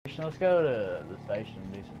Christian, let's go to the station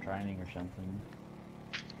and do some training or something.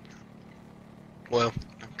 Well,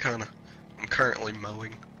 I'm currently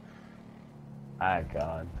mowing. Ah,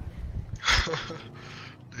 God.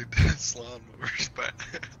 Dude, this lawnmower's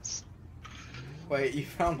badass. Wait, you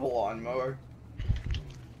found a lawnmower?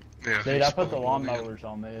 Yeah, Dude, I put the lawnmowers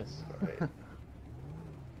on this. Right.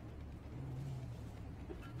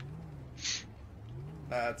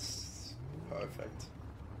 That's perfect.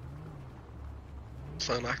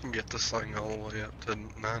 Son, I can get this thing all the way up to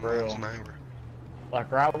 9 Real. miles an hour.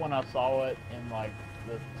 Like, right when I saw it in, like,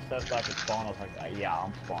 the stuff I could spawn, I was like, yeah,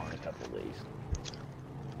 I'm spawning a couple of these.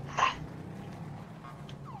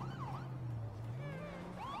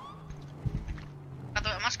 I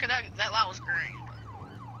thought, Musker, that lot was green.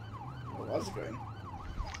 It was green.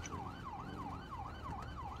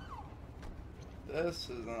 This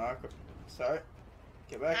is an awkward. Sorry.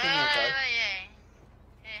 Get back in your car.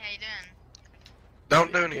 Hey, how you doing?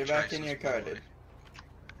 Don't do any Get back in chases, your car, boy. dude.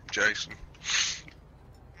 Jason.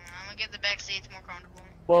 I'm gonna get the back seats more comfortable.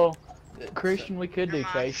 Well, It's- Christian, we could do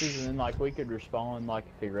Never mind. chases, and then, like, we could respawn, like,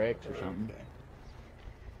 if he wrecks or something.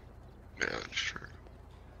 Okay. Yeah, that's true.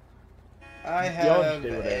 I Y'all just have do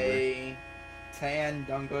whatever. a tan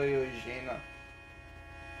Dungo Gina.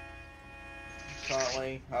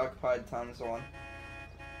 Currently occupied ×1.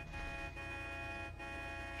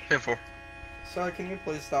 10-4. So can you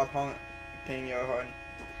please stop honking your horn?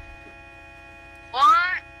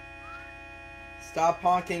 What? Stop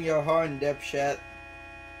honking your horn, dipshit.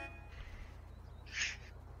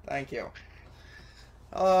 Thank you.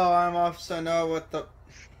 Hello, I'm Officer No with the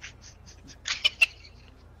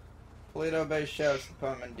Toledo Bay Sheriff's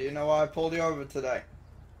Department. Do you know why I pulled you over today?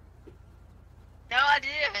 No idea.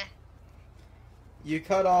 You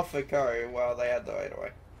cut off a car while they had the right of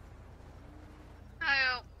way.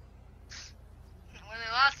 Oh. When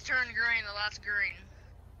the lights turn green, the light's green.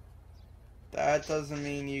 That doesn't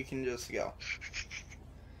mean you can just go.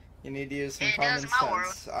 You need to use some It common does in my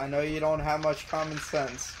world. sense. I know you don't have much common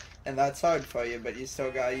sense, and that's hard for you, but you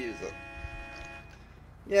still gotta use it.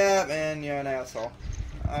 Yeah, man, you're an asshole.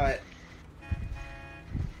 Alright.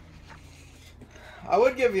 I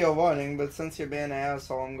would give you a warning, but since you're being an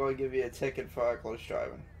asshole, I'm going to give you a ticket for reckless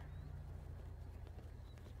driving.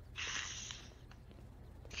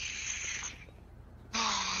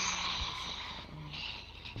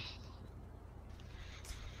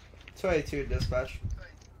 $22 dispatch.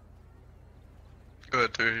 Go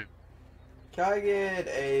ahead, dude. Can I get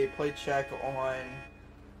a plate check on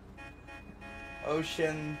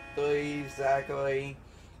Ocean 3 Zachary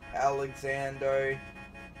Alexander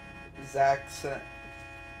Zaxon?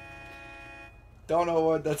 Don't know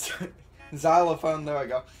what that's. Xylophone, there we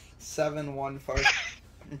go. 714.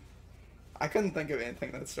 I couldn't think of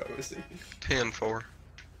anything that started with C. 10-4.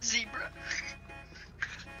 Zebra.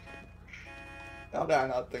 How did I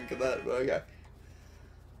not think of that? But okay.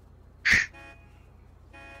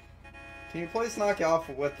 Can you please knock it off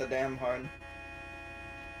with the damn horn?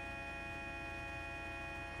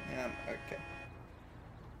 Yeah, okay.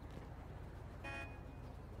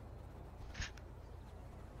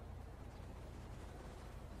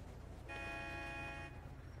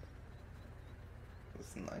 There's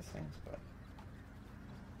some nice things, but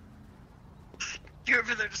You're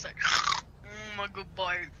over there just like, oh my good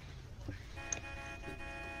boy.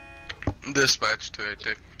 Dispatch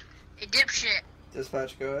 282. Hey, dipshit.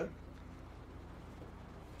 dispatch, go ahead.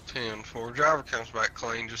 10-4. Driver comes back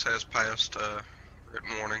clean, just has past written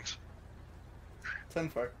warnings.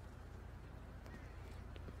 10-4.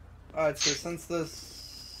 Alright, so since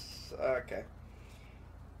this... Okay.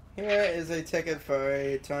 Here is a ticket for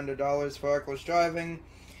 $200 for reckless driving.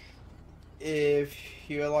 If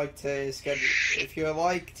you would like to schedule... If you would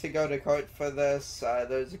like to go to court for this,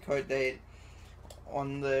 there's a court date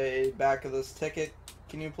on the back of this ticket.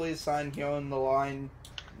 Can you please sign here on the line?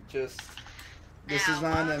 Just... This is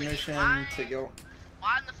not an admission to go...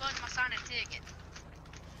 Why in the fuck am I signing a ticket?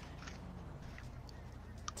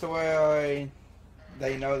 To where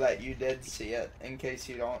they know that you did see it, in case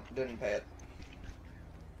you didn't pay it.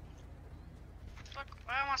 Fuck,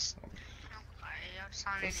 why am I... I'm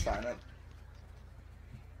signing Just sign it.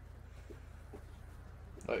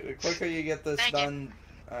 Look, the quicker you get this Thank you. done...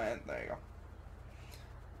 Alright, there you go.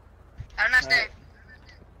 Have a nice day. Alright.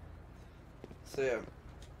 See ya.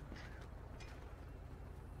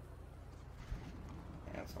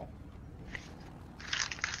 Asshole.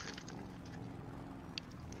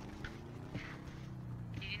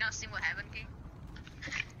 Did you not see what happened, King?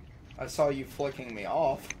 I saw you flicking me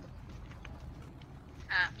off.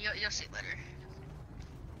 You'll see later.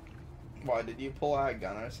 Why, did you pull out a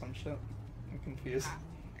gun or some shit? I'm confused.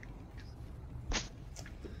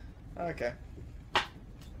 Okay.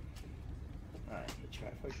 Alright,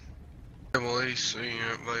 traffic. Available EC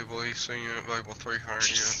unit, available EC unit, available 300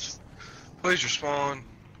 units. Please respond.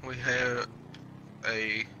 We had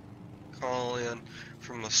a call in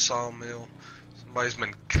from the sawmill. Somebody's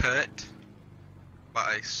been cut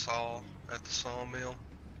by a saw at the sawmill.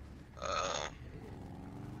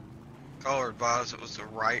 Caller advised it was the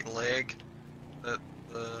right leg that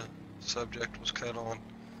the subject was cut on.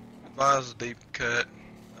 Advised a deep cut.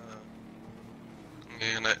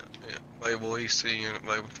 And available EC unit,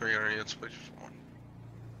 available 300 units, please respond.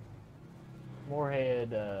 Moorhead,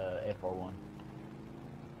 FR1.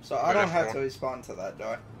 So I don't have to respond to that, do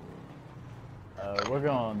I? We're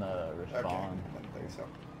going to respond. Okay, I didn't think so.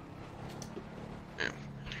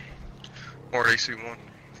 Yeah. Or AC1.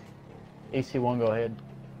 EC1, go ahead.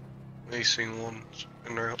 AC1's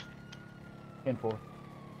in route. 10-4.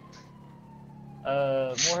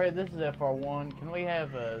 Moorhead, this is FR1. Can we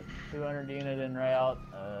have a 200 unit en route,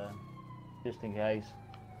 just in case?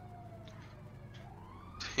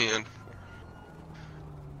 10.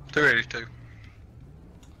 282.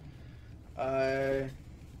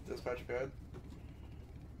 Dispatch, go ahead.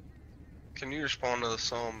 Can you respond to the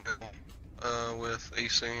sawmill with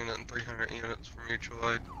AC unit and 300 units for mutual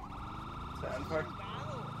aid? 10-4.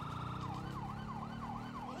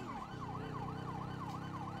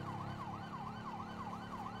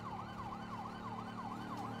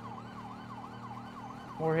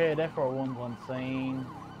 Moorhead, FR1's on scene.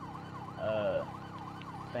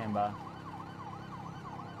 Stand by.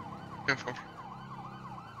 10-4.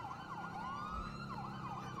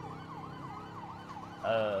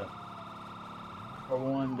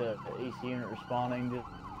 FR1 to EC unit responding. Just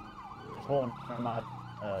holding from my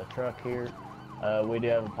truck here. We do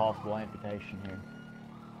have a possible amputation here.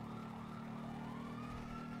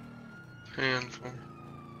 10-4.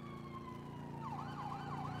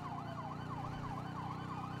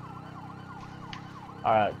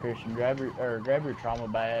 All right, Christian, grab your trauma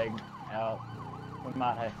bag out. We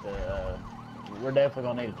might have to. We're definitely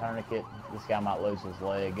gonna need a tourniquet. This guy might lose his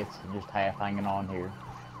leg. It's just half hanging on here.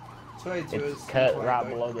 22 It's is cut 22. right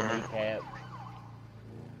below the kneecap.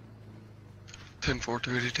 10-4,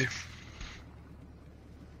 282.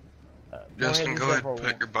 Moorhead, Justin, go ahead this and is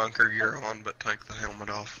put your bunker gear on, but take the helmet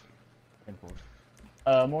off.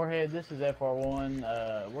 10-4. Moorhead, this is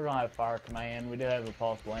FR1. We're gonna have fire command. We do have a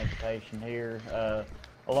possible amputation here.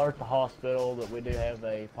 Alert the hospital that we do have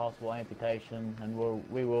a possible amputation, and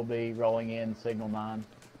we will be rolling in signal 9.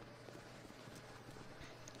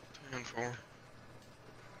 10-4.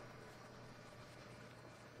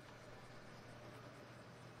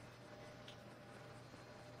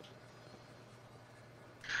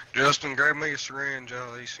 Justin, grab me a syringe out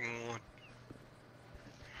of AC1.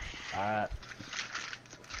 Alright.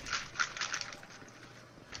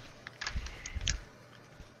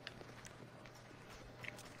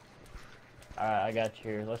 Alright, I got you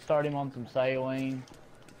here. Let's start him on some saline.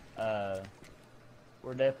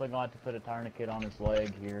 We're definitely going to have to put a tourniquet on his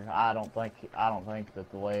leg here. I don't think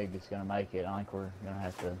that the leg is going to make it. I think we're going to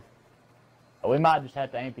have to. We might just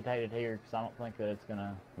have to amputate it here because I don't think that it's going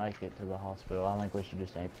to make it to the hospital. I think we should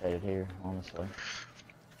just amputate it here, honestly.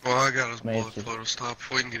 Well, I got his blood flow to stop.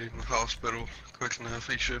 If we can get him to the hospital quick enough,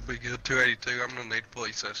 he should be good. 282, I'm going to need a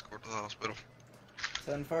police escort to the hospital.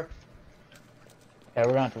 10-4. Yeah,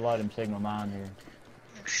 we're going to have to load him signal 9 here.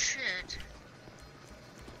 Oh, shit.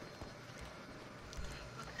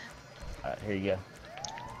 Alright, here you go.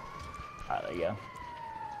 Alright, there you go.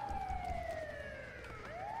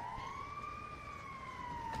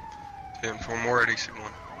 10-4, more at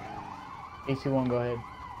EC1. EC1, go ahead.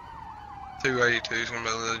 282 is going to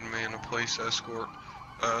be leading me in a police escort.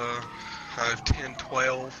 I have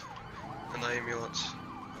 10-12 in the ambulance.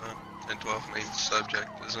 10-12 means the subject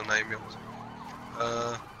is in the ambulance.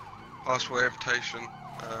 Possible amputation.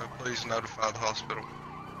 Please notify the hospital.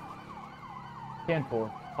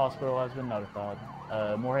 10-4. Hospital has been notified.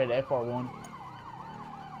 Moorhead, FR1.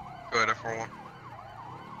 Go ahead, FR1.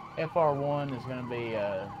 FR1 is going to be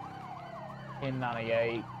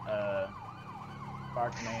 1098. Fire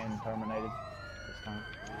command terminated this time.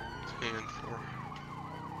 10-4.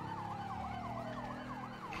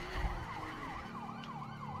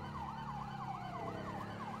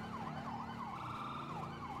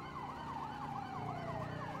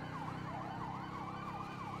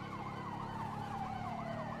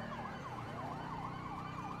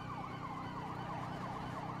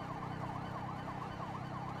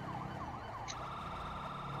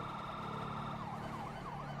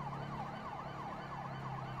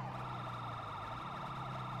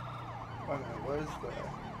 Wait a minute, where's the...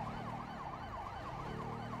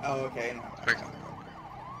 Oh, okay, no. Okay.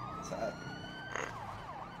 it's at.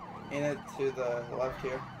 In it to the left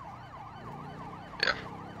here. Yeah.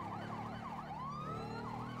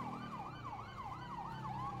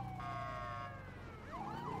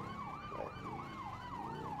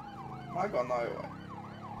 Am I going the other way?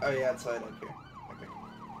 Oh yeah, it's right up here.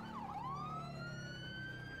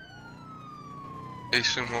 Okay.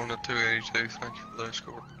 Eastern 1 to 282, thank you for the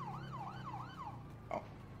escort.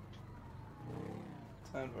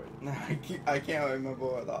 No, I can't remember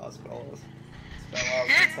where the hospital is. It's been a while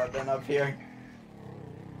since I've been up here.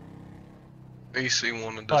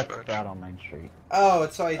 EC1 to Like dispatch. out on Main Street. Oh,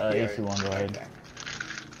 it's right here. EC1, go ahead. Okay.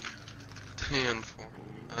 10 4.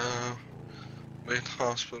 Main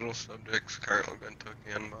hospital subjects currently been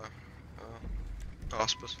taken in by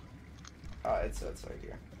hospice. Oh, it's right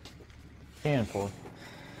here. 10-4.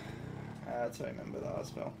 That's I remember the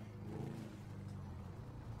hospital.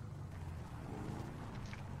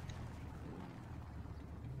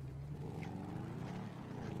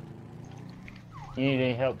 You need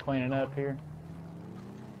any help cleaning up here?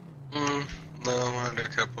 No, I had a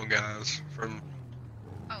couple guys from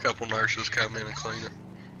a couple nurses come in and clean it.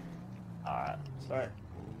 Alright. Sorry.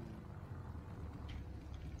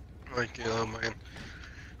 Thank you, oh, man.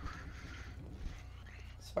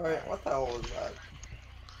 Sorry, what the hell was that?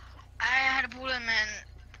 I had a bullet and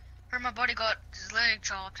heard my buddy got his leg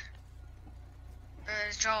chopped.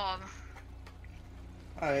 His job.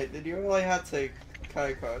 Alright, did you really have to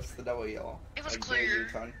cut across the double yellow? It was Like clear. the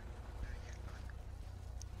U-turn?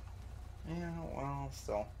 Yeah, well,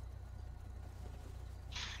 still.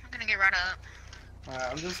 I'm gonna get right up.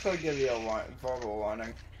 Alright, I'm just gonna give you a verbal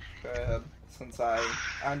warning. Go ahead, since I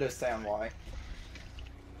understand why.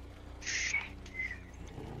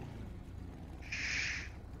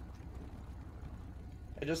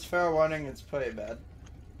 Just fair warning, it's pretty bad.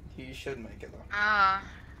 He should make it though.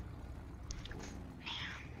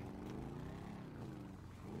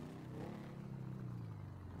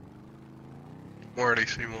 We're at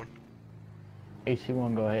EC1.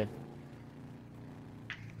 EC1, go ahead.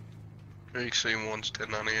 EC1's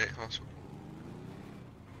 1098 hospital.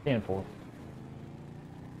 10-4.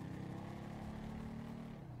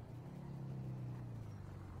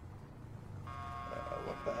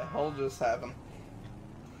 What the hell just happened?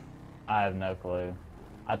 I have no clue.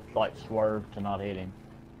 I like swerved to not hit him.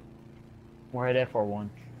 We're at FR1.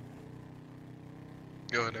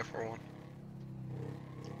 Go ahead, FR1.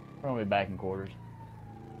 We're gonna be back in quarters.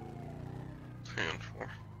 10 4.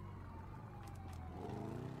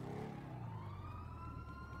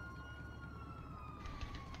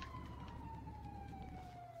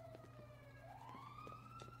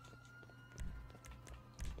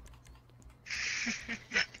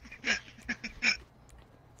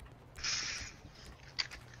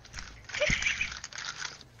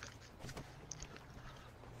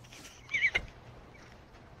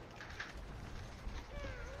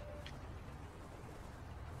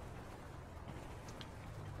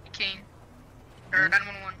 King. Or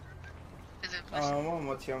 911. Is it please? Mom,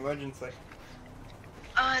 what's your emergency?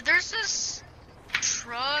 There's this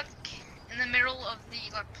truck in the middle of the,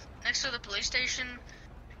 like, next to the police station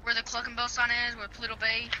where the Cluck and Bell sign is, where Pluto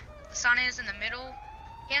Bay the sign is in the middle.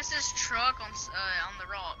 He has this truck on the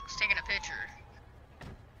rocks taking a picture.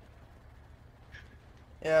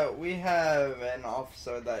 Yeah, we have an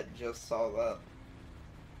officer that just saw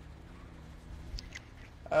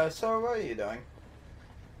that. So what are you doing?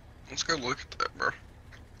 Let's go look at that, bro.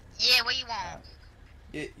 Yeah, what you want?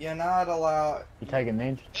 You're not allowed. You taking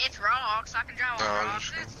ninja? It's rocks. I can drive No, on I'm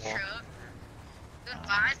rocks. just It's a gonna walk. truck. Doing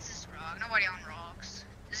fine. It's just rock. Nobody on rocks.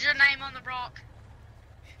 Is your name on the rock?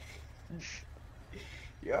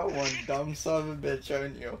 You're one dumb son of a bitch,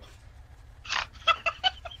 aren't you?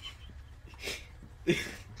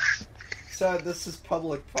 Sir, this is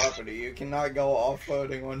public property. You cannot go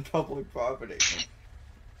off-roading on public property.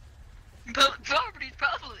 Public property's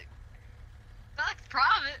public. That's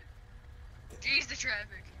private. Jeez, the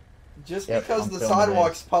traffic. Just Yep, because I'm the filming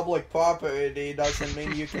sidewalk's public property doesn't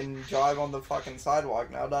mean you can drive on the fucking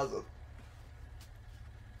sidewalk now, does it?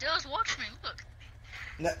 Just watch me. Look.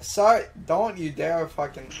 No, sorry, don't you dare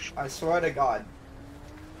fucking... I swear to God.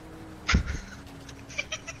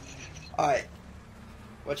 Alright.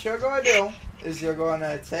 What you're gonna do is you're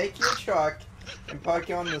gonna take your truck and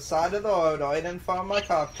park it on the side of the road right in front of my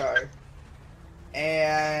cop car.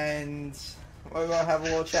 And we're gonna have a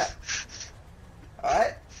little chat.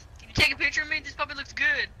 Alright? Can you take a picture of me? This puppy looks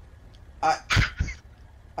good.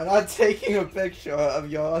 I'm not taking a picture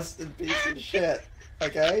of your rusted piece of shit.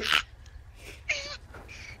 Okay?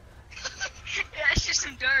 Yeah, it's just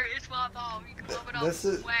some dirt. It's what I thought. You can rub it off This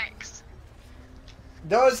with is- wax.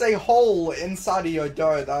 There's a hole inside of your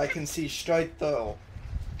door that I can see straight through.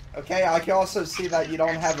 Okay, I can also see that you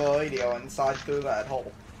don't have a radio inside through that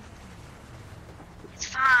hole. It's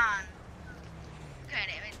fine. Okay,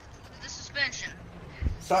 damn it. The suspension.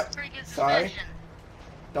 Pretty good Sorry. suspension.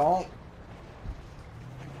 Don't.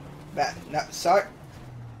 No, sir.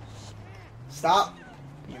 Stop.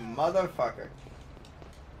 You motherfucker.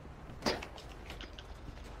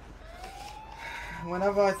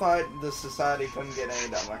 Whenever I thought the society couldn't get any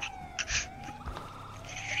dumber.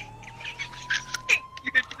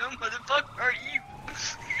 You're a dumb motherfucker, are you?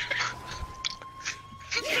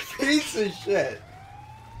 Piece of shit.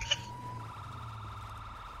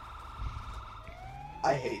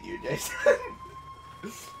 I hate you, Jason.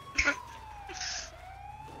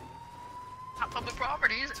 Not public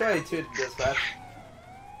property, is it? 22 to dispatch.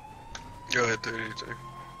 Go ahead, 32.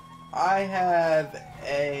 I have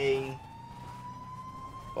a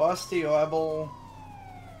Rusty Rebel,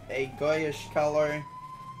 a grayish color,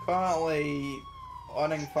 currently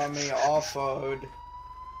running from me off-road.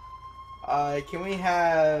 Can we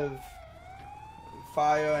have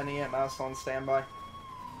fire and EMS on standby?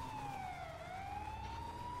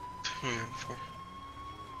 10-4.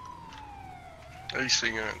 AC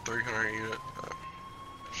unit, 300 unit.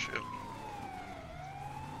 Shit.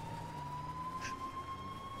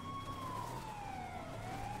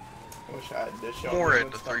 Wish I had additional. More at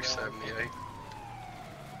units the coming 378. out.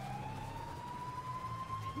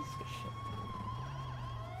 Piece of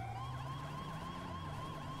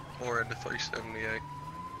shit. More at the 378.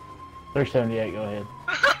 378, go ahead.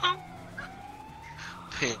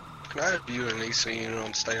 Can I have you and EC unit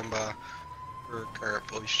on standby for current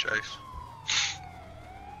police chase?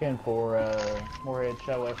 10-4, Moorhead,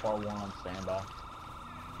 show FR1 on standby.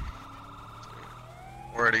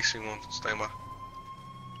 We're at EC1 on standby.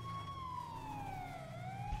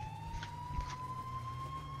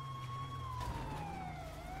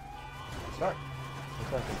 Sorry.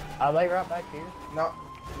 I'll lay right back here. No.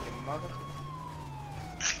 You mother.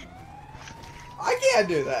 I can't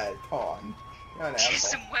do that. Come on. You're an Get asshole.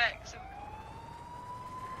 some wax.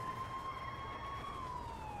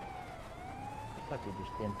 Looks like you're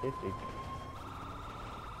just 1050.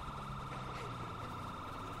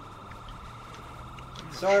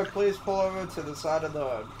 Sir, please pull over to the side of the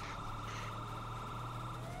road.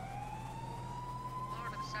 Lower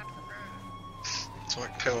to the side of the road. It's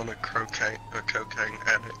like telling a cocaine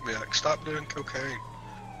addict, be like, stop doing cocaine.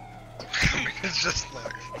 I mean, it's just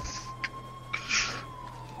like...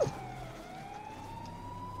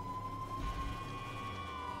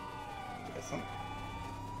 Listen,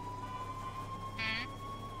 Hmm?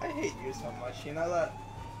 I hate you so much, you know that?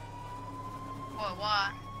 What,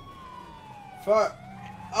 why? Fuck.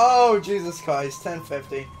 Oh, Jesus Christ.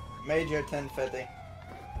 1050. Major 1050.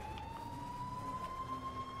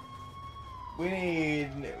 We need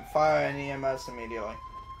fire and EMS immediately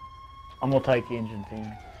I'm gonna take engine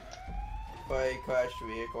 10. for a crashed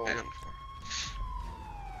vehicle. 10-4.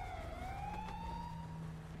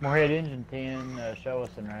 Moorhead, engine 10, show us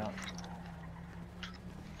en route.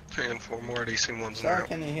 10-4, more at EC1's in Sir, there.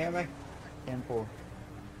 can you hear me? 10-4.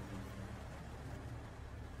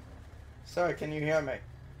 Sir, can you hear me?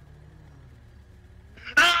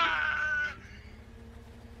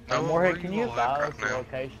 No, Moorhead, where can you you all at advise right the now?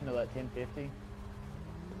 location of that 1050?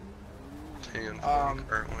 10-4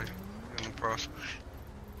 currently in the process.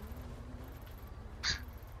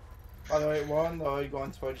 By the way, we're on the road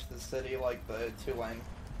going towards the city, like the 2-lane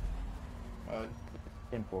road.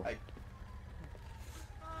 10-4. Like,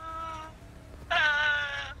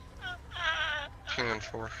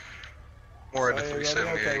 10-4. More at the so, okay,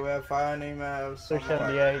 378. we have fire and EMS.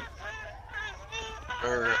 378.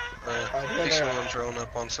 Or, here they are. EC1's rolling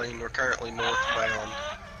up on scene. We're currently northbound,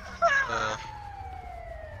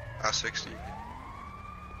 I-60.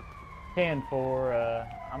 10-4,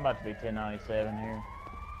 I'm about to be 1097 here.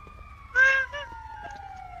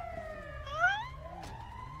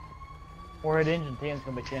 Moorhead, engine 10 is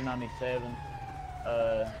gonna be 1097.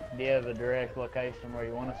 Do you have a direct location where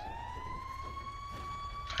you want us?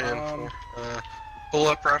 10-4. Pull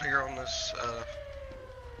up right here on this,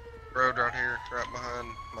 road right here, right behind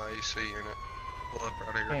my AC unit. Pull up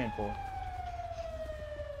right here. 10-4.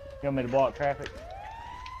 You want me to block traffic?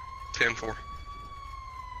 10-4.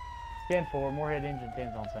 10-4, Moorhead, engine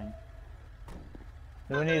 10's on scene.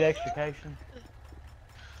 Do we need extrication?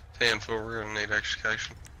 10-4, we're gonna need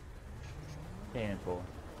extrication. 10-4.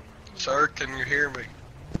 Sir, can you hear me?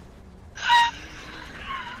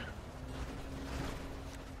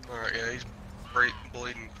 Alright, yeah, he's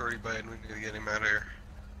bleeding pretty bad. We need to get him out of here.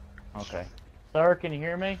 Okay. Sir, can you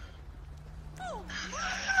hear me?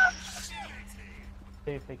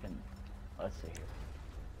 See if he can. Let's see here.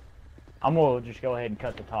 I'm gonna just go ahead and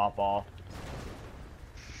cut the top off.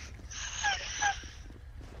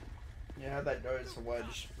 Yeah, that door is a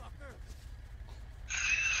wedge.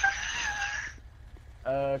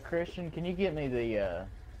 Christian, can you get me the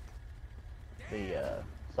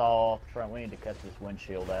saw off the front? We need to cut this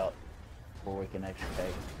windshield out before we can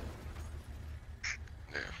extricate.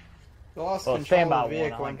 Yeah. He lost Well, control stand by of the one,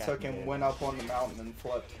 vehicle I and think I took can him, do it. went up on the mountain and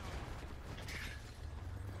flipped.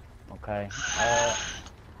 Okay.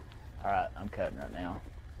 Alright, I'm cutting right now.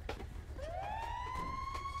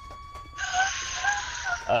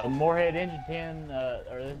 Moorhead Engine 10,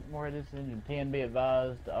 or Moorhead, this is Engine 10, be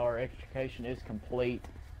advised, our extrication is complete.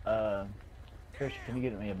 Christian, can you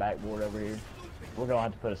get me a backboard over here? We're gonna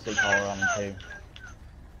have to put a seat collar on him too.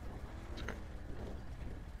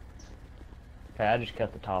 Okay, I just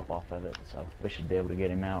cut the top off of it, so we should be able to get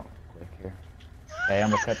him out quick here. Okay, I'm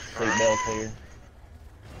gonna cut the seat belt here.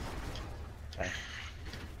 Okay.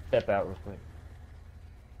 Step out real quick.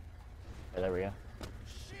 Okay, there we go.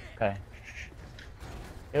 Okay.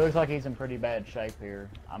 It looks like he's in pretty bad shape here.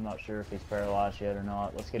 I'm not sure if he's paralyzed yet or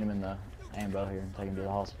not. Let's get him in the ambo here and take him to the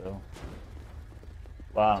hospital.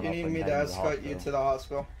 Well, I don't Do you know if need we me can to take him the escort you hospital. to the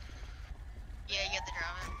hospital? Yeah, you have to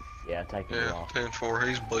drive it. Yeah, take him to the Yeah, hospital. 10-4.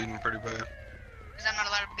 He's bleeding pretty bad. Because I'm not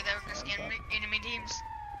allowed to be there with the enemy teams.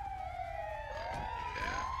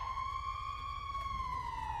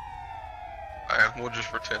 Yeah. We'll just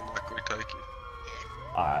pretend like we take you.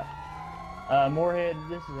 Alright. Moorhead,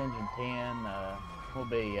 this is Engine 10. Will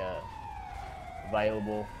be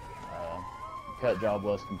available. Cut job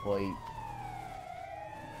was complete.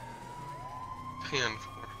 10-4.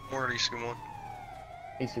 We're at EC1.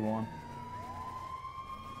 EC1.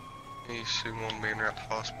 EC1 being at the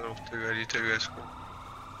hospital. 282 escort.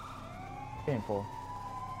 10-4.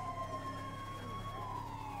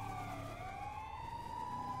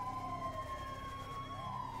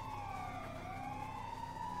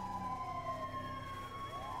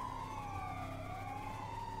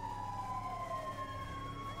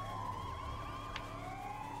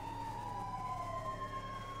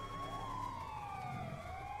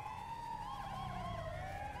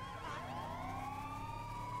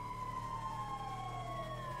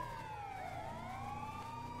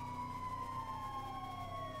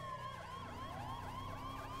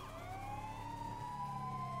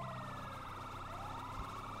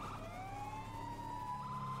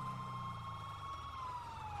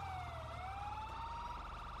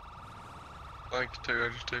 Thank you,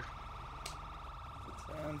 282.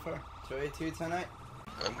 And for 282 tonight?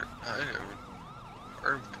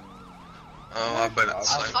 Oh, I bet it's the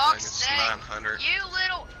same thing. Fuck's It's sake, 900. you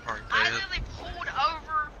little... Alright, I Dad. literally pulled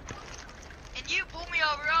over, and you pulled me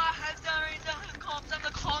over. I have done comps. I'm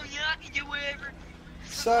gonna call you. I can do whatever.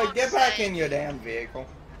 So, Fuck's get back sake. in your damn vehicle.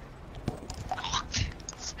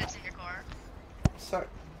 Spits in your car. So,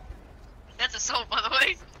 That's assault, by the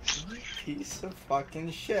way. piece of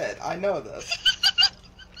fucking shit. I know this.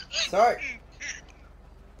 Sorry.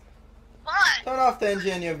 What? Turn off the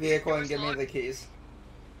engine in your vehicle and give me the keys.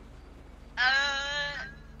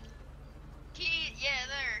 Key, yeah,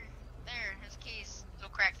 there, his keys. Go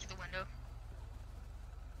crack through the window.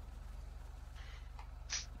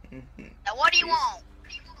 Now, what do you want?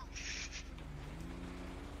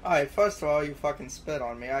 Alright, first of all, you fucking spit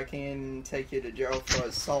on me. I can take you to jail for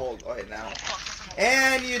assault right now.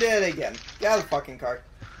 And you did it again. Get out of the fucking car.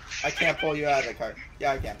 I can't pull you out of the car.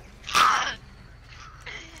 Yeah, I can.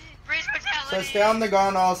 Freeze brutality. So stay on the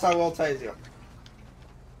ground or else I will tase you.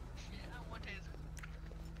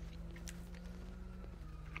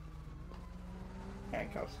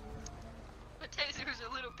 Handcuffs. The taser's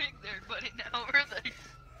a little pig there, buddy. Now, really?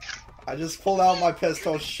 I just pulled out my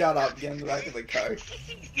pistol. Shut up. Get in the back of the car.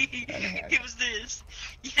 It was this.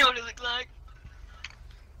 You know what it looked like?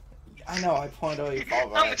 I know. I pointed a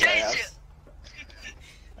revolver I'm at your tase you. ass.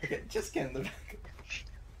 Okay, just get in the back.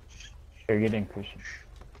 Here, get in, Christian.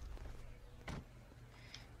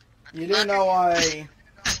 You do know I...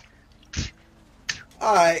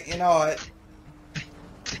 Alright, you know what?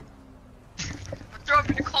 Throw up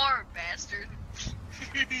in the car, bastard.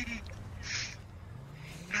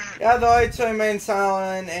 Yeah, the right to remain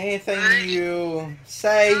silent. Anything you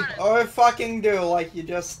say or fucking do, like you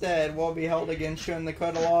just did, will be held against you in the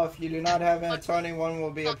court of law. If you do not have an attorney, one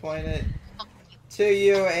will be appointed to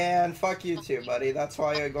you, and fuck you too, buddy. That's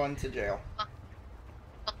why you're going to jail.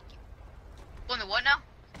 Going to what now?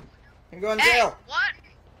 You're going to Hey, jail. what?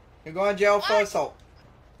 You're going to jail for What? assault.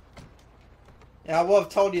 Yeah, I would have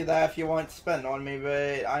told you that if you wanted to spend on me,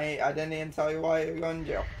 but I didn't even tell you why you're going to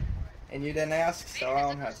jail. And you didn't ask, so I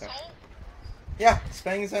don't have to. Assault? Yeah,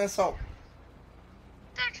 spending's an assault.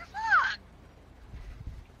 the extra flag.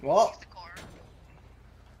 Well, Use the car.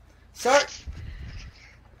 sir.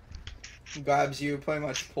 Grabs you, pretty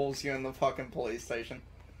much pulls you in the fucking police station.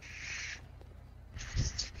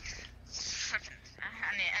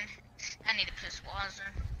 I need a piss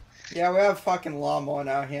water. Yeah, we have fucking llama in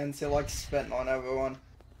our hands. He likes spitting on everyone.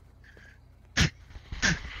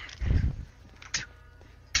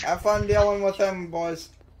 Have fun dealing with him, boys.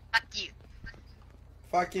 Fuck you.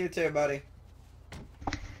 Fuck you too, buddy.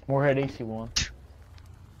 Moorhead EC1.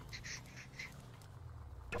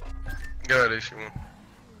 Go ahead, issue one.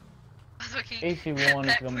 EC1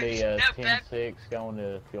 is going to be 10-6 going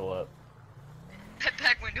to fuel up. That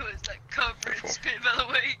back window is like covered in spit, by the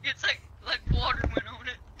way. It's like water went on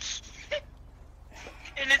it.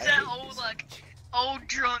 And it's that old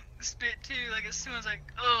drunk spit too. Like it smells like,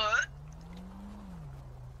 ugh.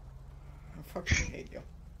 I fucking hate you.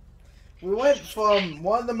 We went from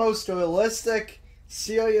one of the most realistic,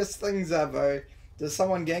 serious things ever to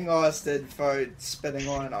someone getting arrested for spitting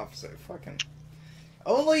on an officer. Fucking.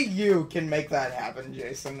 Only you can make that happen,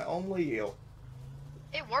 Jason. Only you.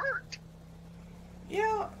 It worked.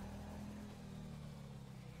 Yeah.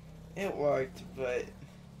 It worked, but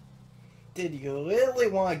did you really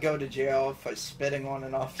want to go to jail for spitting on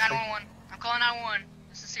an officer? 911. I'm calling 911.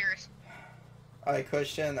 This is serious. Alright,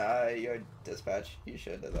 Christian, your dispatch. You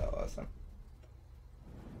should have did that last time.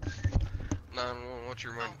 911, what's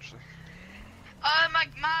your emergency? My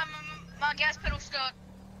gas pedal's stuck.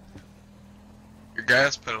 Your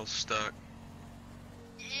gas pedal's stuck.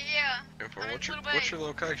 Yeah. Therefore, I'm in what's Little your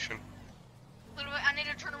location? Little bit. I need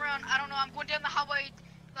to turn around. I don't know. I'm going down the highway,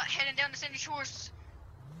 like heading down to Sandy Shores.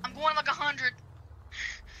 I'm going like 100.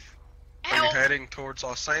 Are you Help! heading towards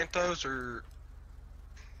Los Santos or?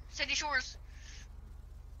 Sandy Shores.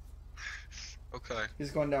 Okay.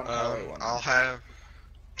 He's going down Highway 1. I'll have.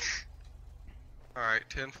 Alright,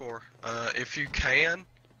 10-4. If you can,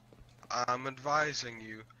 I'm advising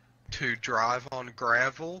you to drive on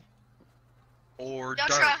gravel or Don't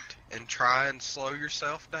dirt try. and try and slow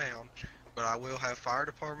yourself down. But I will have fire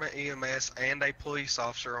department, EMS, and a police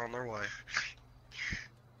officer on their way.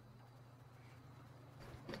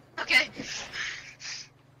 Okay.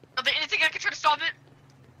 Are there anything I can try to stop it?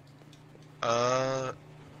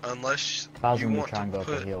 Unless I was you going to want try to and go up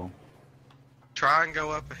put, a hill. try and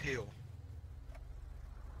go up a hill.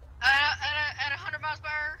 At 100 miles per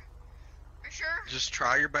hour? Are you sure? Just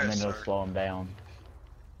try your And best, then sir. it'll slow him down.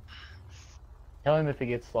 Tell him if he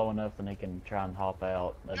gets slow enough, then he can try and hop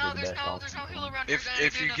out. That'd No, be the there's best no option for hill him. around here.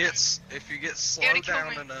 If you get slowed kill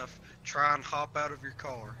down me. enough, try and hop out of your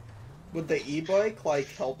car. Would the e-bike, like,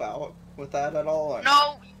 help out with that at all? Or?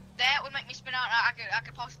 No, that would make me spin out. I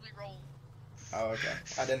could possibly roll. Oh, okay.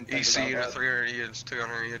 I didn't think EC about unit that. 300 units,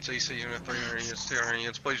 200 units, EC unit 300 units, 200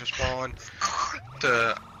 units. Please respond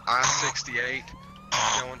to I-68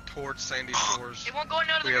 going towards Sandy Shores. It won't go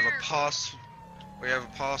into the We have rear. a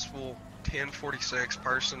possible 1046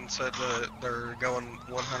 person said that they're going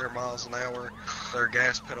 100 miles an hour. Their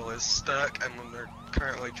gas pedal is stuck and they're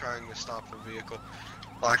currently trying to stop the vehicle.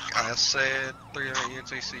 Like I said, 300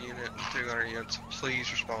 units EC unit and 200 units. Please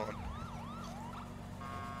respond.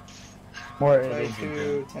 More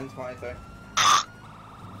 22, 1023.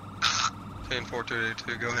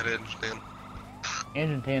 10-4-2-2, go ahead and spin.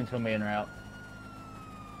 Engine 10's going to be en route.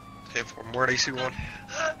 10-4, we're at EC1.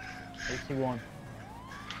 EC1.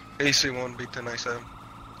 EC1, be 1097.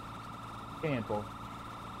 10-4.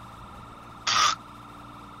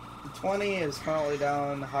 20 is currently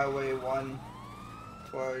down Highway 1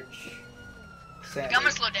 towards Sandy. I'm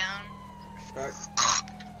gonna slow down. Correct.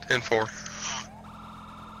 10-4.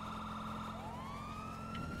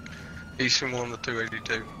 EC1 to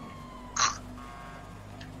 282.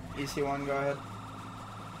 EC1, go ahead.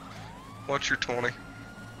 What's your 20?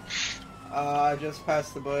 I just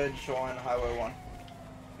passed the bridge on Highway 1.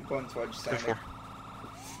 I'm going towards Sandy. 10-4.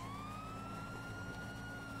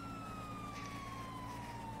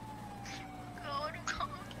 God, God.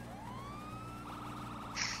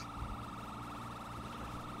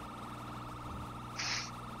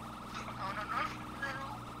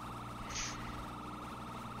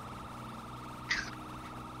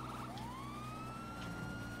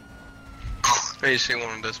 No.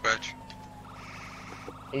 EC1 in dispatch.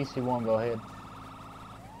 EC1, go ahead.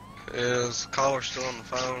 Is caller still on the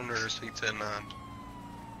phone or is he 10-9?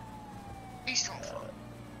 He's still on the phone.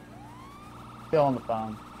 Still on the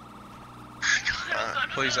phone. Alright,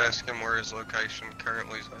 please ask him where his location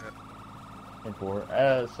currently is at.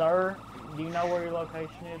 10-4. Sir, do you know where your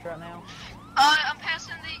location is right now? I'm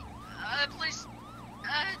passing the police.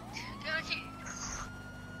 I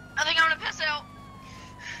think I'm gonna pass out.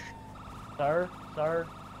 Sir,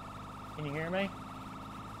 can you hear me?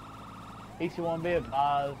 EC1 be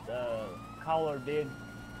advised, caller did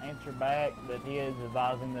answer back, but he is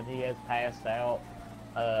advising that he has passed out.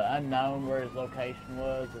 Unknown where his location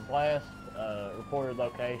was. His last reported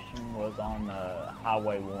location was on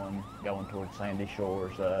Highway 1 going towards Sandy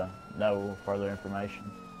Shores. No further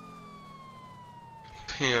information.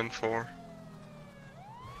 10-4.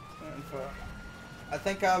 I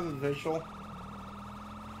think I have a visual.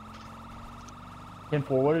 10-4,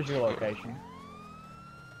 what is your location?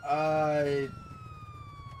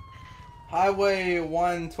 Highway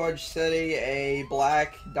 1 towards City, a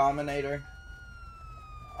black Dominator.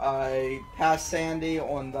 Past Sandy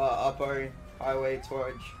on the upper highway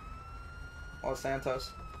towards Los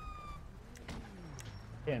Santos.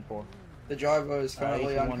 10-4. The driver is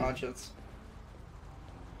currently EC1. unconscious.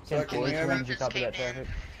 10-4, can you hear me? did you copy that traffic?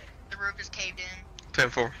 The roof is caved in.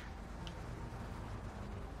 10-4.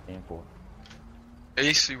 10-4.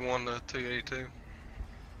 EC1 to 282.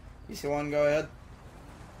 EC1, go ahead.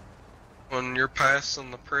 When you're passing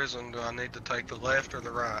the prison, do I need to take the left or the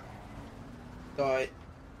right? So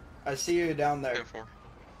I see you down there. 10-4.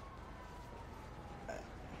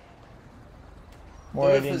 More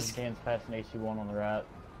The at roof engine is- 10's passing AC1 on the right.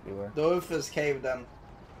 Beware. The roof is caved in.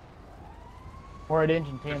 More at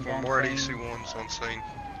engine 10's 10-4, on more at scene. EC1's on scene.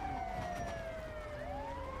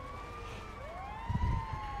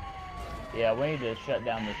 Yeah, we need to shut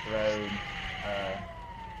down this road.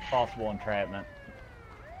 Possible entrapment.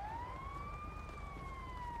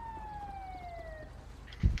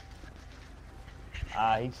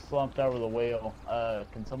 He's slumped over the wheel.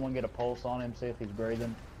 Can someone get a pulse on him, see if he's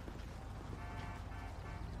breathing?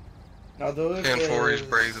 Now the roof 10-4, is... he's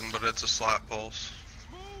breathing, but it's a slight pulse.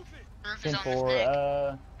 The roof is on his 10-4,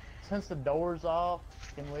 neck. since the door's off,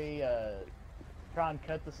 can we, try and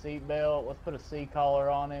cut the seatbelt? Let's put a C-collar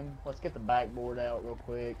on him. Let's get the backboard out real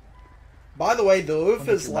quick. By the way, the roof Let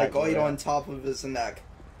me is get like back to right that. on top of his neck.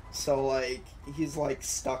 So like, he's like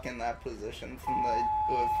stuck in that position from the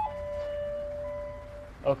roof.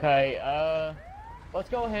 Okay, let's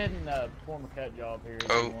go ahead and perform a cut job here.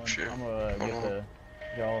 Oh, everyone. shit. I'm gonna get Hold on. the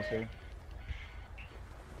jaws here.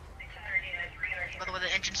 By the way,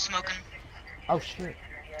 the engine's smoking. Oh shit.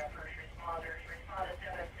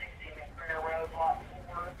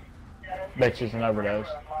 Bet you it's an overdose.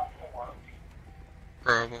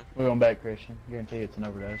 Probably. We're going back, Christian. Guarantee it's an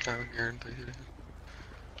overdose. I guarantee it.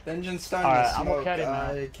 The engine's starting Alright, to I'm gonna smoke. cut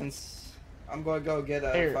him now. I'm gonna go get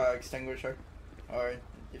a Here. fire extinguisher. Or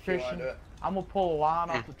if you want Christian, to do it. I'm gonna pull a line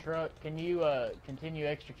off the truck. Can you continue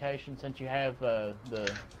extrication since you have the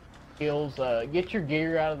skills? Get your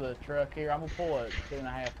gear out of the truck here. I'm gonna pull a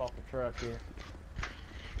 2.5 off the truck here.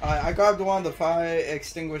 I grabbed one of the fire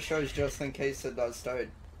extinguishers just in case it does start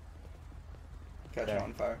catching Okay.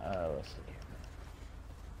 on fire. Let's see.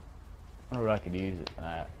 I wonder what I could use it for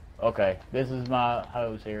that. Okay, this is my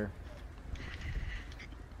hose here.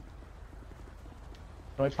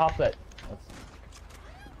 Can we pop that?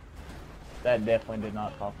 That definitely did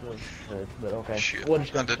not pop the hood, but okay. Shit, We'll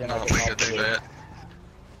just I go did pretend not like mean it to do popped the hood. that.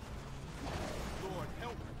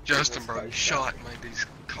 Justin, bro, you shot and made these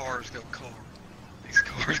cars go car. These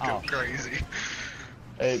cars go Oh. crazy.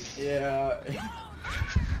 Oops. Yeah.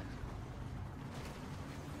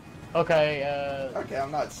 Okay, Okay,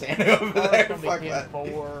 I'm not standing over fire's there. gonna Fuck be that.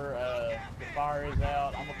 10-4. The fire is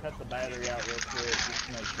out. I'm gonna cut the battery out real quick just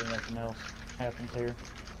to make sure nothing else happens here.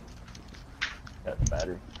 Cut the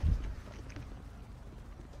battery.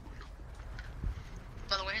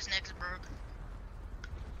 By the way, his neck is broke.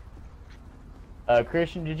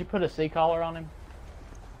 Christian, did you put a C-collar on him?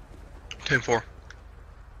 10-4.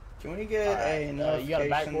 Can we get Alright, a you got a notification?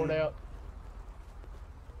 backboard out?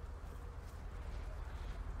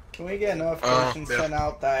 Can we get a notification yeah. sent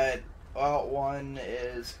out that Route 1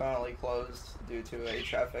 is currently closed due to a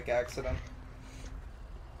traffic accident?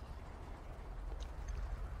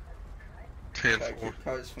 Okay, 10-4. keep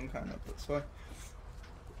cars from coming up this way.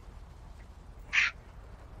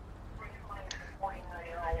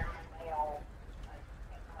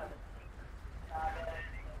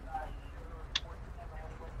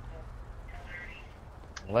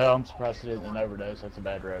 Well, I'm surprised it isn't an overdose. That's a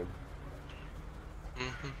bad road.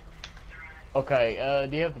 Mm-hmm. Okay,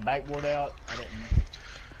 do you have the backboard out? I didn't.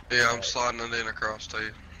 Yeah, I'm sliding it in across to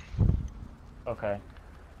you. Okay.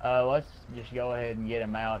 Let's just go ahead and get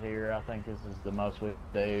him out here. I think this is the most we can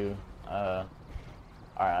do. Alright.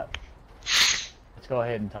 Let's go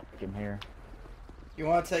ahead and take him here. You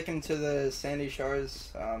want to take him to the Sandy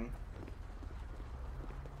Shores Yeah,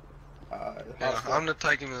 hospital? I'm gonna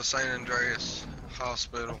take him to the San Andreas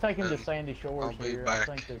Hospital. Let's take him to and Sandy Shores I'll be here. back.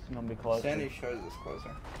 I think it's gonna be closer. Sandy Shores is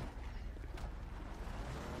closer.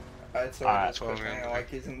 Alright, so Alright, just so I'm pushing gonna it like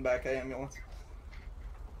he's in the back of the ambulance.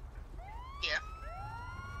 Yeah.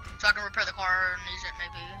 So I can repair the car and use it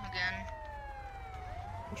maybe again.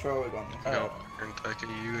 Which way are we going? Go and take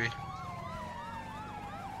a UE.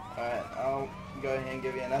 Alright, I'll go ahead and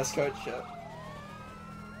give you an escort ship.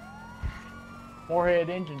 Moorhead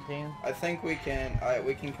engine 10. I think we can. Alright,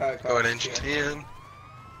 we can cut Go across at engine here. 10.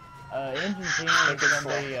 Engine 10 is going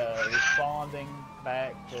to be responding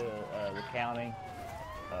back to the county.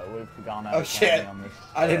 We've gone out Oh, of shit. county on this.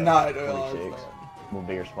 I did not realize 46. that. We'll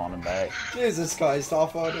be responding back. Jesus Christ,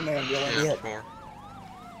 off road an ambulance. Yeah, 4.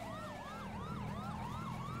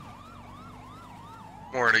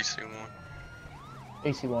 More at EC1.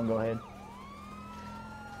 AC1, go ahead.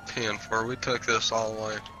 10-4. We took this all the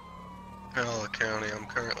way out of the county. I'm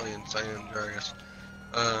currently in San Andreas.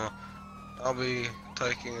 I'll be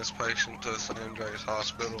taking this patient to San Andreas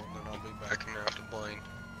Hospital, and then I'll be backing out to Blaine.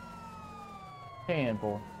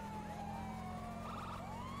 10-4.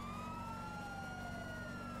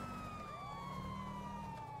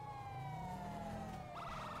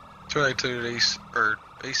 .282 to East, or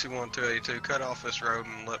EC1 282. Cut off this road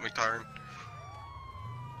and let me turn.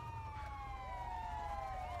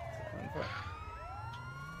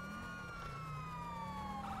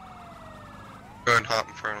 Go ahead and hop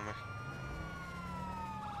in front of me.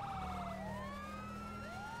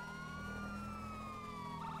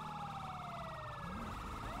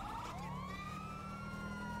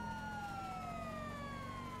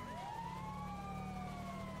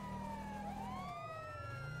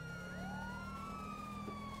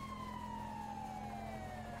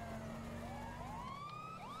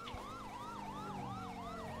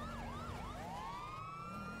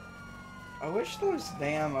 I wish those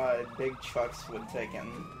damn big trucks would take in.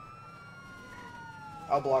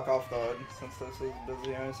 I'll block off the road since this is a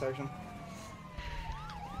busy intersection.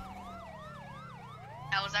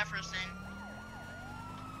 How was that for a scene?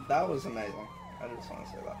 That was amazing. I just want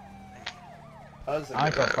to say that. That was I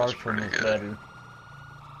think our that was first one was pretty good. better.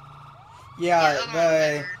 Yeah, the other one was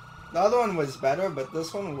better. the other one was better, but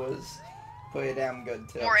this one was pretty damn good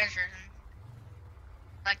too. More interesting.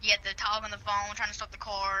 Like, you had to talk on the phone, trying to stop the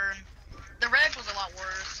car. And the wreck was a lot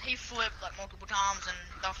worse. He flipped, like, multiple times, and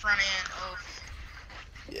the front end, oh.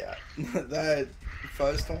 Yeah, that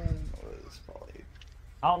first one was probably.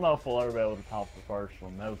 I don't know if we'll ever be able to top the first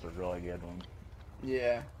one. That was a really good one.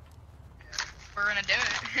 Yeah. We're gonna do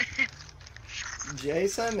it.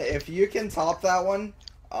 Jason, if you can top that one,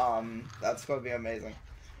 that's gonna be amazing.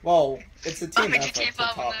 Well, it's a team mean, effort to GTA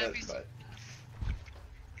 5 top will it, be- but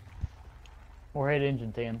Moorhead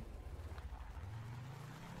engine 10.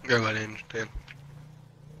 Go ahead, engine 10.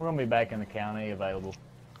 We're going to be back in the county available.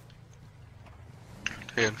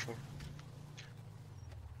 10-4.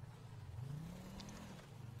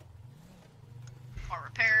 Car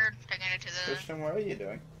repaired, taking it to the... Christian, what are you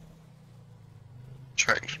doing?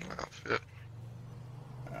 Changing my outfit.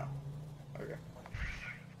 Oh, okay.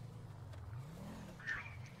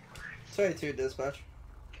 32 dispatch.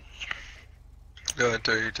 Go ahead,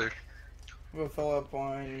 282. We'll fill up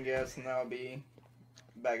on gas and I'll be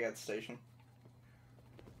back at the station.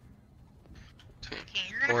 10. Okay,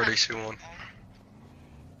 you're gonna More at have- EC1.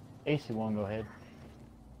 AC1, go ahead.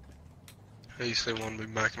 EC1 be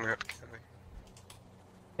backing out to county.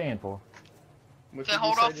 10-4. What Okay, did you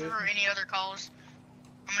hold say, off Jason? for any other calls.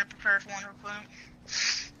 I'm gonna prepare for one real quick.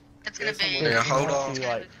 It's gonna Jason, be... what- Yeah, hold Once off. you,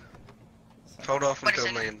 like, Hold off Wait a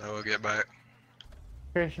until me second. and Noah get back.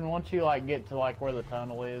 Christian, once you like get to like where the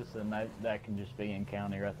tunnel is, then that can just be in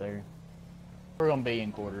county right there. We're gonna be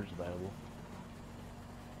in quarters available.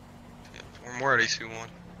 We're at EC1.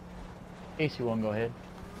 AC1, go ahead.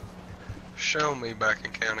 Show me back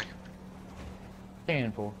in county.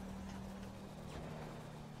 10-4. Alright,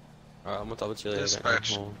 I'm gonna double chill you.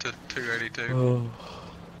 Dispatch to 282. Oh.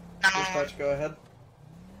 911. Dispatch, go ahead.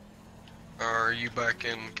 Are you back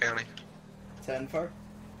in county? 10-4.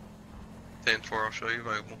 10-4, I'll show you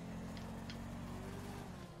available.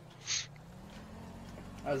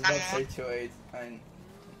 I was about to say 2-8.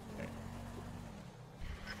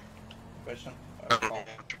 Question? I don't know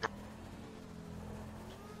what your-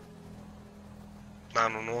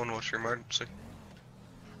 911, what's your emergency?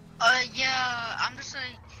 Yeah, I'm just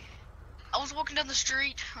saying... I was walking down the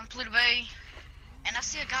street on Toledo Bay, and I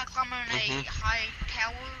see a guy climbing a high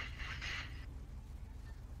tower.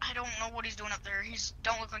 I don't know what he's doing up there. He's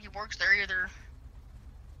don't look like he works there either.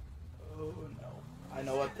 Oh no. I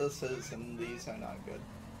know what this is, and these are not good.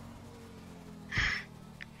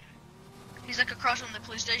 He's like across from the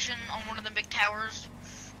police station on one of the big towers.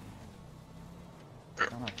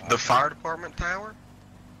 The fire department tower?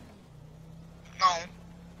 No.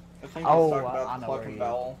 I think Oh, he's talking I about know Pluck where and he is.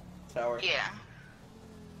 Bowel tower. Yeah.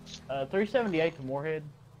 378 to Moorhead.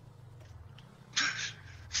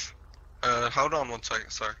 Hold on 1 second,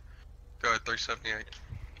 sir. Go ahead, 378.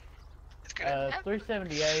 It's good.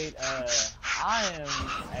 378. I am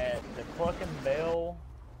at the Cluck and Bell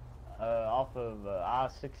off of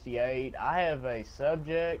I-68. I have a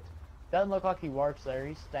subject. Doesn't look like he works there.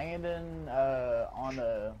 He's standing on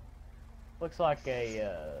a, looks like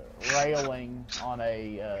a railing on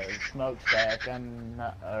a smokestack.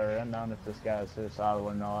 Unknown if this guy's suicidal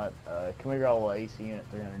or not. Can we roll a AC unit,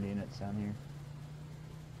 300 units down here?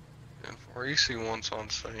 And for EC1's on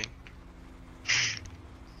scene.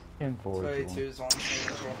 10-4. 22's on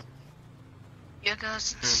scene as well. Yeah,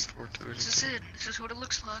 guys, And this is it. This is what it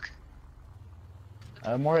looks like.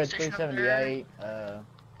 Moorhead Station over 378.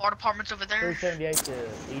 Our department's over there. 378 to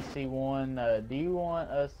EC1. Do you want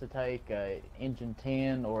us to take Engine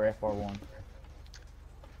 10 or FR1?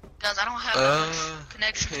 Guys, I don't have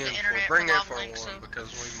connection to the 10-4. internet Bring for FR1 Lovelink, so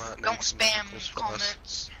because we might need don't some spam assistance for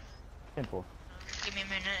this. comments. 10-4. Give me a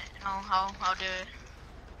minute, and I'll do it.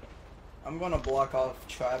 I'm gonna block off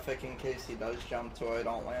traffic in case he does jump so I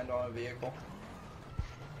don't land on a vehicle.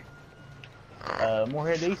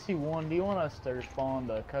 Moorhead EC1, do you want us to respond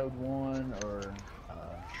to code 1 or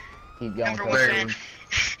keep going? Number code 1, 2? man.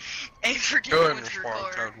 Aim for Go ahead and with your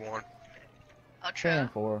respond car. code 1. I'll try.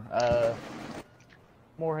 10-4.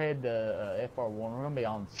 Moorhead FR1, we're gonna be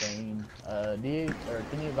on scene. Can you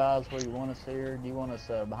advise where you want us here? Do you want us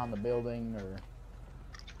behind the building or?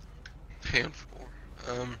 10-4.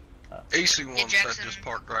 EC1 Hey, said Jackson, just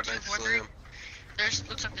parked right next to 243. them.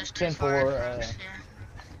 Looks like there's 2 10-4, fire trucks, yeah.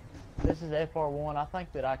 This is FR1. I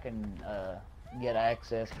think that I can get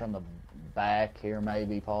access from the back here,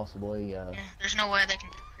 maybe, possibly. Yeah, there's no way they can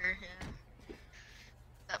do here, yeah.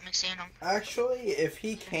 Without me seeing them. Actually, if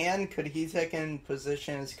he can, could he take in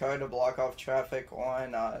position his car to block off traffic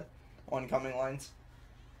on oncoming lanes?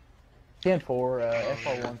 10-4.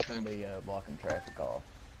 FR1's gonna be blocking traffic off.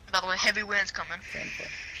 By the way, heavy winds coming. 10-4.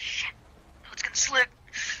 Shit. Oh, it's getting slick.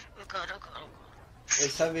 Oh god, oh god, oh god.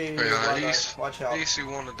 It's heavy. Yeah, Watch out.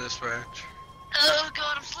 EC1 to dispatch. Oh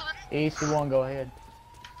god, I'm slipping. EC1, go ahead.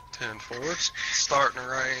 10-4. It's starting to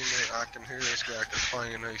rain. I can hear this guy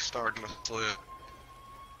complaining he's starting to slip.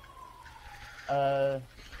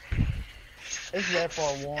 This is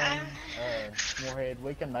FR1. Moorhead,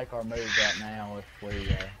 we can make our move right now if we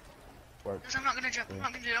work. I'm not gonna jump. I'm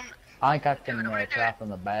not gonna do it. I think I can try from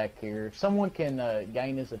the back here. If someone can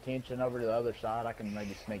gain his attention over to the other side, I can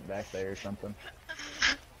maybe sneak back there or something.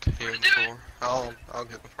 10-4. I'll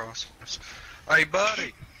get the process. Hey,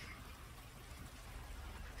 buddy.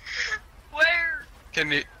 Where?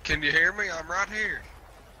 Can you hear me? I'm right here.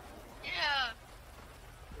 Yeah.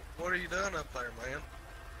 What are you doing up there, man?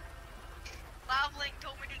 Lovelink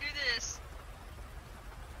told me to do this.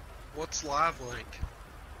 What's LiveLink?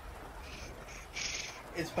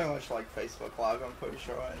 It's pretty much like Facebook Live, I'm pretty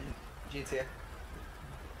sure, in GTA.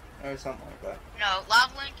 Or something like that. No,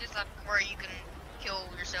 Lovelink is like where you can kill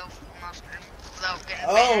yourself on screen without getting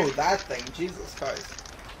Oh, banned. that thing. Jesus Christ.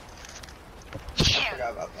 I Yeah.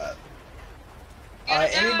 forgot about that. Yeah,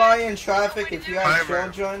 do Anybody it. in traffic, Nobody if you do have it. Timer.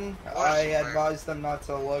 children, What's I the timer? advise them not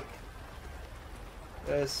to look.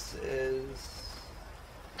 This is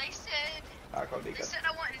They said not gonna be they good. said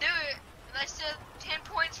I wouldn't do it. They said 10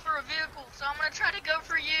 points for a vehicle, so I'm gonna try to go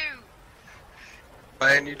for you.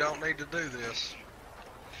 Man, you don't need to do this.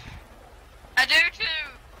 I do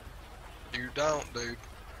too. You don't, dude.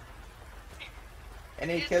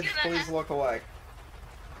 Any It's kids, gonna please look away.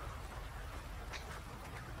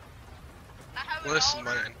 I have an Listen,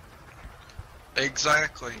 older- man.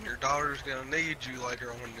 Exactly. Your daughter's gonna need you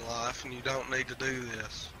later on in your life, and you don't need to do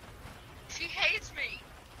this. She hates me.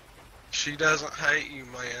 She doesn't hate you,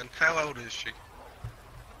 man. How old is she?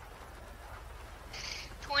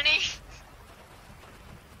 20.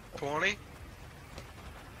 20?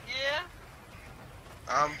 Yeah.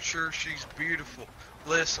 I'm sure she's beautiful.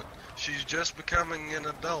 Listen, she's just becoming an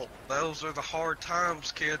adult. Those are the hard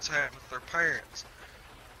times kids have with their parents.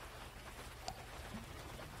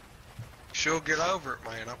 She'll get over it,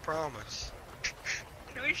 man, I promise.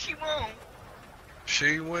 No, she won't.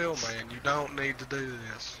 She will, man. You don't need to do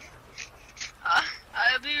this. I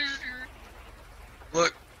abused her.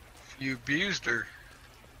 Look, you abused her.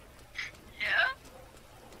 Yeah.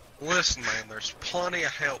 Listen, man, there's plenty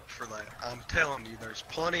of help for that. I'm telling you, there's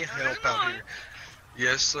plenty of No, there's help out not. here.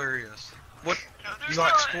 Yes, there is. What, No, there's you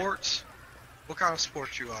like not. sports? What kind of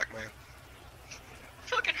sports you like, man?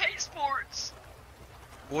 Fucking hate sports.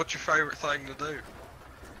 What's your favorite thing to do?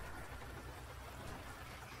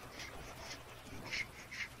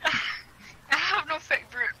 I have no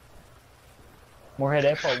favorite. Moorhead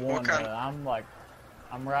FR1, What kind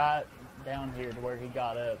I'm right down here to where he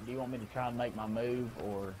got up. Do you want me to try and make my move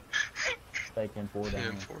or stay 10-4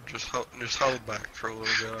 down 10-4, just hold back for a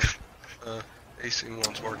little bit.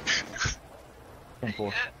 EC1's working.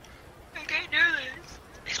 10-4. I can't do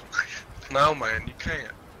this. No, man, you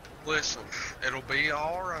can't. Listen, it'll be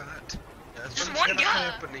alright. Just Nothing's one gonna guy.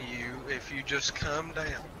 happen to you if you just come down.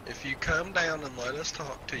 If you come down and let us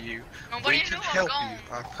talk to you, Nobody we can know I'm help gone. you,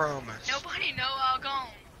 I promise. Nobody know I'm gone.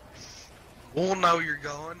 We'll know you're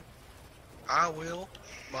gone. I will.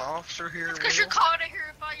 My officer here It's because will. you're called in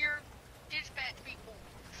here by your dispatch people.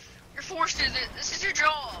 You're forced to this. This is your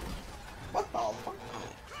job. What the fuck?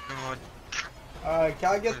 God, Can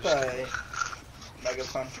I get the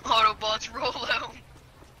megaphone? Autobots roll out.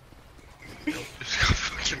 just got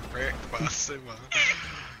fucking wrecked by a semi.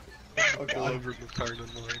 Oh, All God. over the turning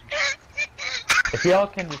lane. If y'all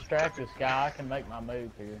can distract this guy, I can make my move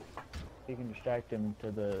here. If you can distract him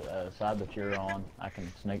to the side that you're on, I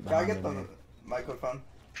can sneak Can I behind get him. the here. microphone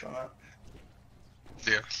from that?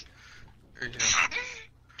 Yeah. Here you go.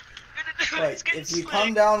 Right, if you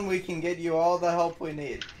come down, we can get you all the help we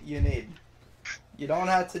need. You need. You don't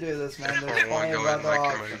have to do this, man. There's Go plenty of ahead and other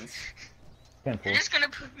make your move. options. 10-4. You're just gonna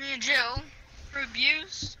put me in jail for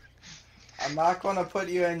abuse. I'm not gonna put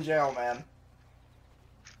you in jail, man.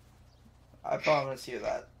 I promise you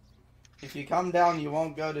that. If you come down, you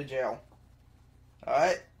won't go to jail.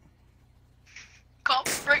 Alright? Call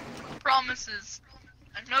break promises.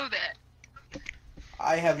 I know that.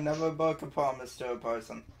 I have never broke a promise to a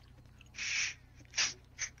person.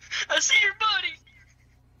 I see your buddy.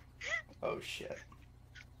 Oh shit.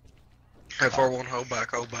 FR1, hold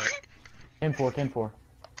back, hold back. 10-4, 10-4.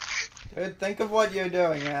 Dude, think of what you're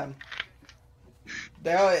doing, man.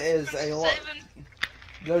 There is a lot. Saving.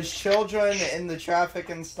 Those children in the traffic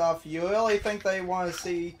and stuff, you really think they want to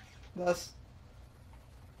see this?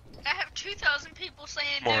 I have 2,000 people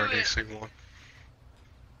saying More do it. DC1.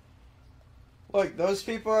 Look, those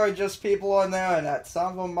people are just people on the internet.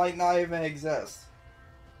 Some of them might not even exist.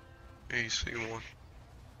 EC1.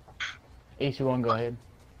 EC1, go ahead.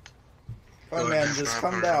 Oh man, just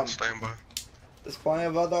come down. Stand by. There's plenty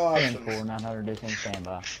of other options. 10-4, 900 DC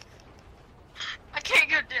standby. I can't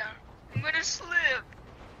get down. I'm gonna slip.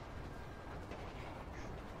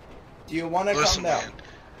 Do you want to come Listen, down? man.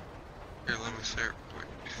 Here, let me say it real quick.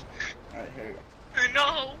 Alright, here you go. I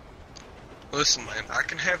know. Listen, man, I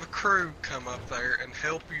can have a crew come up there and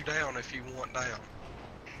help you down if you want down.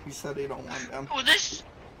 He said he don't want down. Will this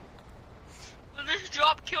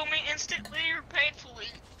drop kill me instantly or painfully?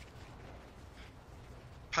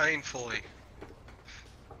 Painfully.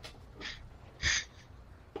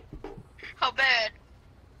 How bad?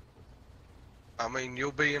 I mean,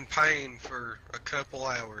 you'll be in pain for a couple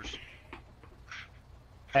hours.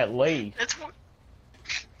 At least. That's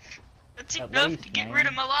At enough least, to get man. rid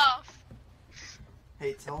of my life.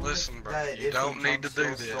 Hey, tell Listen, him bro, that you if don't he need to jumps, do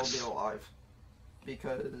he'll this. still be alive.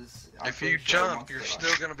 Because I'm If pretty you sure he jump, wants you're to still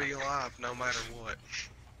die. gonna be alive no matter what.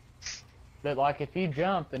 But like, if you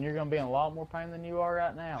jump, then you're gonna be in a lot more pain than you are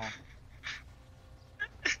right now.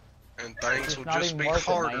 And things It's will not just even be worth it,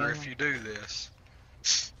 harder man. if you do this.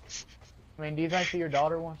 I mean, do you think that your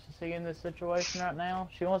daughter wants to see you in this situation right now?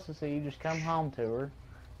 She wants to see you just come home to her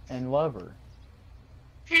and love her.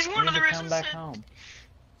 He's You one need of the to come reasons. back home.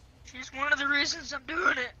 He's one of the reasons I'm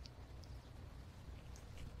doing it.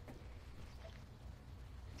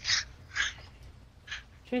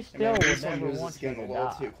 She I still mean, would this one never was want just you getting to a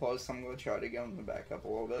little die. too close. I'm gonna try to get him to back up a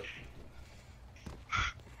little bit.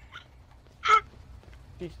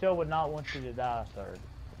 She still would not want you to die, sir.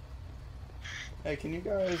 Hey, can you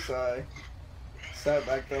guys step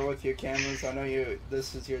back there with your cameras? I know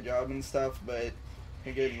this is your job and stuff, but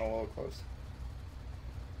you're getting a little close.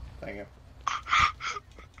 Thank you.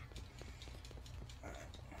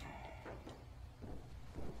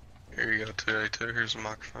 Here you go, 2A2. Here's the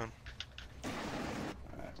microphone.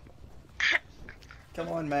 Come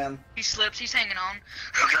on, man. He slips. He's hanging on.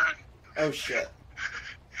 Oh shit.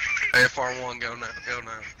 FR1, go now. Go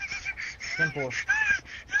now. 10-4.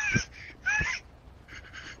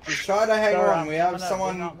 Just try to hang Sir, on. I'm We have coming up. Do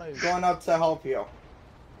someone not move. going up to help you.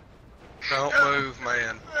 Don't move,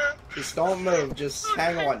 man. Just don't move. Just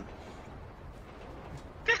hang on.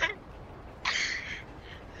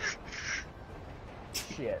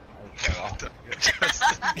 Shit.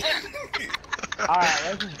 Alright,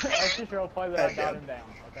 let's just role play that I got him down,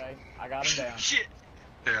 okay? I got him down. Shit.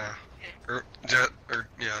 Yeah.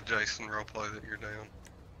 Yeah, Jason, roleplay that you're down.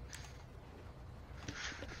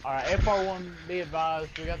 Alright, FR1, be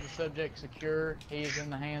advised, we got the subject secure. He is in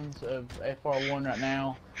the hands of FR1 right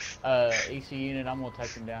now. EC unit, I'm gonna take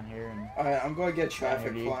him down here and... Alright, I'm gonna get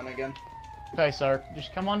traffic flying again. Okay, sir.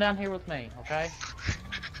 Just come on down here with me, okay?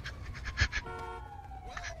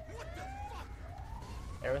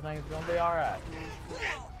 Everything's gonna be alright.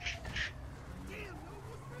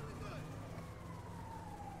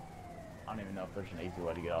 I don't even know if there's an easy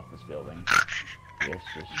way to get off this building. Yes,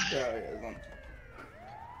 just... There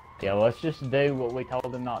Yeah, let's just do what we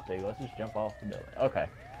told him not to. Let's just jump off the building. Okay.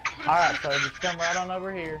 Alright, so just come right on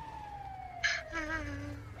over here.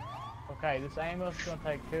 Okay, this ambulance is gonna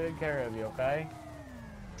take good care of you, okay?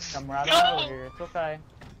 Come right on over here. It's okay.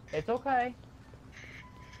 It's okay.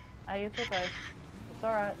 Hey, it's okay. It's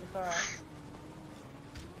alright. It's alright.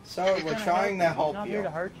 So we're trying to help He's not you. here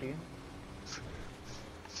to hurt you.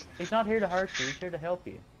 He's not here to hurt you. He's here to help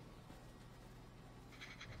you.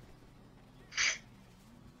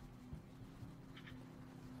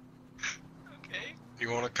 Okay.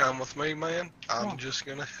 You want to come with me, man? I'm just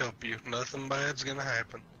gonna help you. Nothing bad's gonna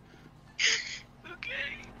happen.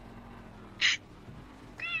 Okay.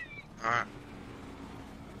 Alright.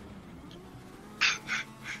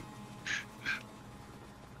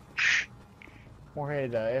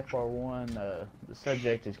 Warhead, FR1, the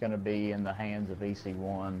subject is going to be in the hands of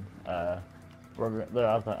EC1. I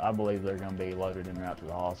believe they're going to be loaded en route to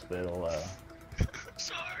the hospital.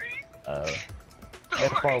 Sorry.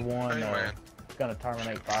 FR1 Hey, man. is going to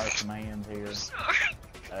terminate fire command here. Sorry.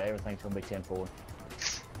 Everything's going to be 10-4.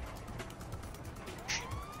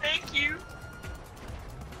 Thank you.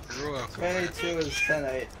 You're welcome. 22 is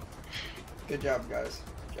 10-8. Good job, guys.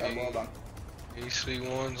 Job well done.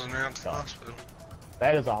 EC1's in route to the hospital.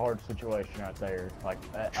 That is a hard situation right there. Like,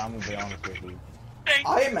 I'm going to be honest with you.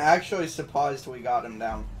 I am actually surprised we got him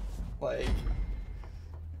down. Like,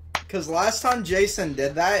 because last time Jason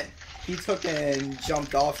did that, he took and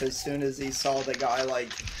jumped off as soon as he saw the guy,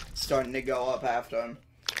 like, starting to go up after him.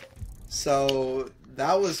 So,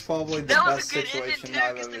 that was probably the best situation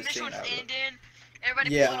I've ever seen ever.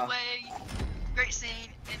 Everybody Yeah. pulled away. Great scene.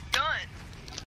 And done.